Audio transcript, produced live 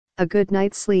a good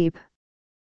night's sleep.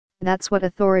 That's what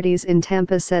authorities in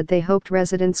Tampa said they hoped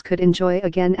residents could enjoy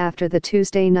again after the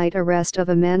Tuesday night arrest of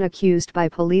a man accused by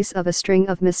police of a string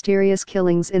of mysterious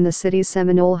killings in the city's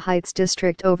Seminole Heights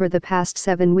district over the past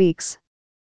 7 weeks.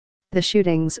 The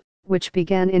shootings, which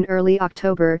began in early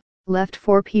October, left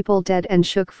 4 people dead and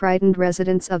shook frightened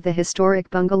residents of the historic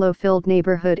bungalow-filled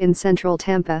neighborhood in central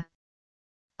Tampa.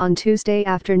 On Tuesday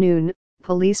afternoon,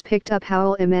 police picked up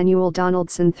Howell Emmanuel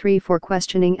Donaldson III for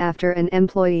questioning after an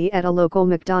employee at a local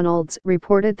McDonald's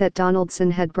reported that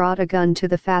Donaldson had brought a gun to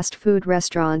the fast food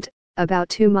restaurant, about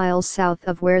 2 miles south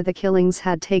of where the killings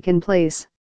had taken place.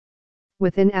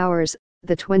 Within hours,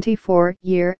 the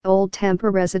 24-year-old Tampa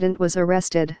resident was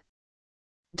arrested.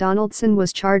 Donaldson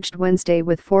was charged Wednesday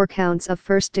with 4 counts of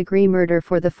first-degree murder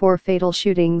for the 4 fatal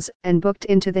shootings and booked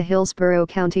into the Hillsborough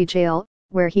County Jail,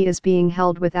 where he is being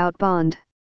held without bond.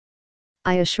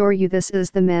 "I assure you this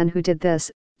is the man who did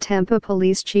this," Tampa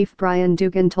Police Chief Brian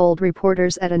Dugan told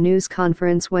reporters at a news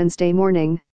conference Wednesday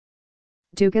morning.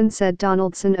 Dugan said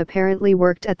Donaldson apparently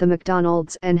worked at the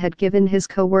McDonald's and had given his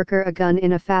co-worker a gun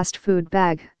in a fast food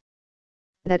bag.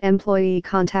 That employee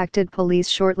contacted police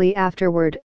shortly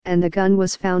afterward, and the gun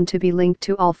was found to be linked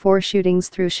to all 4 shootings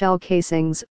through shell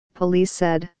casings, police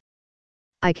said.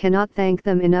 "I cannot thank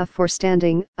them enough for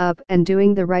standing up and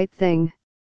doing the right thing.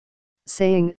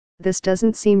 Saying, 'This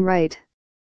doesn't seem right.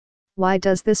 Why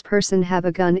does this person have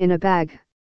a gun in a bag?'"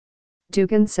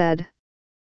 Dugan said.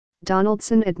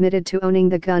 Donaldson admitted to owning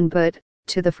the gun but,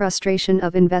 to the frustration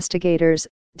of investigators,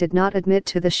 did not admit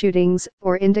to the shootings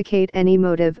or indicate any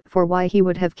motive for why he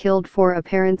would have killed 4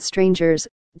 apparent strangers,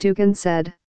 Dugan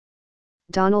said.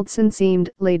 Donaldson seemed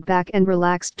laid back and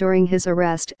relaxed during his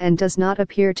arrest and does not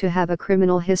appear to have a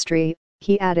criminal history,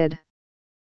 he added.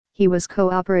 "He was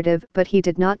cooperative but he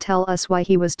did not tell us why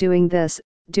he was doing this,"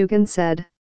 Dugan said.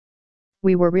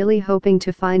 "We were really hoping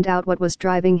to find out what was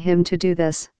driving him to do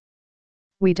this.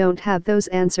 We don't have those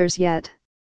answers yet."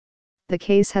 The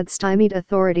case had stymied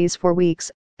authorities for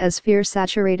weeks, as fear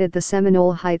saturated the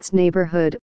Seminole Heights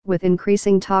neighborhood, with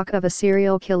increasing talk of a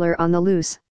serial killer on the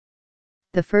loose.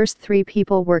 The first 3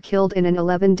 people were killed in an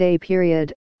 11-day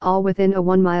period, all within a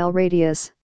 1-mile radius.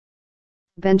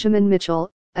 Benjamin Mitchell,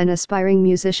 an aspiring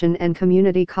musician and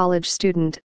community college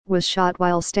student, was shot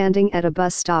while standing at a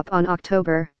bus stop on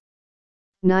October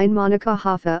 9. Monica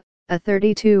Hoffa, a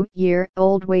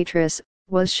 32-year-old waitress,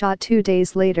 was shot 2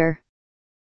 days later.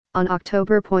 On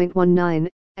October 19,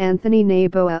 Anthony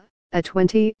Naboa, a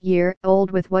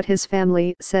 20-year-old with what his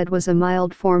family said was a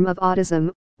mild form of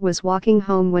autism, was walking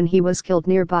home when he was killed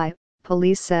nearby,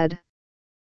 police said.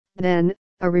 Then,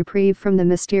 a reprieve from the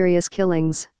mysterious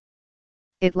killings.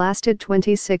 It lasted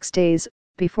 26 days,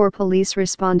 before police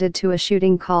responded to a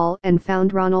shooting call and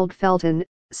found Ronald Felton,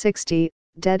 60,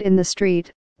 dead in the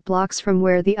street, blocks from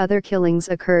where the other killings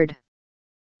occurred.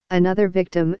 Another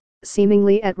victim,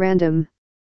 seemingly at random.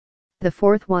 The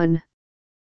 4th one.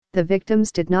 The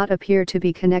victims did not appear to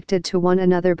be connected to one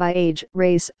another by age,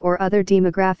 race, or other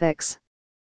demographics.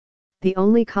 The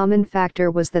only common factor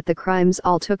was that the crimes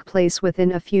all took place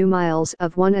within a few miles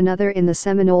of one another in the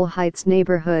Seminole Heights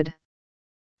neighborhood.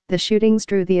 The shootings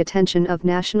drew the attention of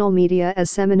national media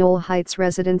as Seminole Heights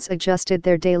residents adjusted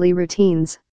their daily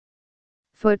routines.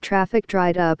 Foot traffic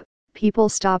dried up, people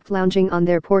stopped lounging on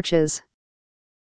their porches.